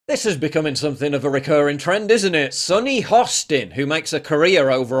This is becoming something of a recurring trend, isn't it? Sunny Hostin, who makes a career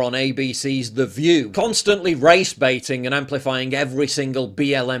over on ABC's The View, constantly race baiting and amplifying every single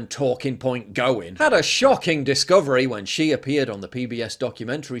BLM talking point going, had a shocking discovery when she appeared on the PBS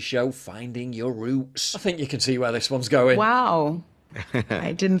documentary show Finding Your Roots. I think you can see where this one's going. Wow.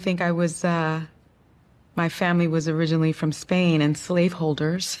 I didn't think I was, my family was originally from Spain and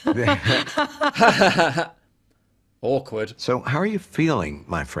slaveholders. Awkward. So how are you feeling,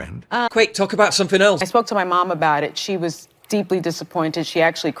 my friend? Quick, talk about something else. I spoke to my mom about it. She was deeply disappointed. She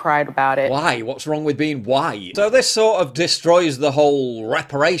actually cried about it. Why? What's wrong with being white? So this sort of destroys the whole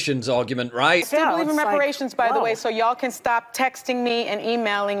reparations argument, right? I still believe in reparations, by the way, so y'all can stop texting me and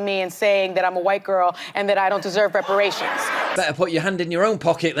emailing me and saying that I'm a white girl and that I don't deserve reparations. Better put your hand in your own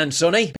pocket then, Sonny.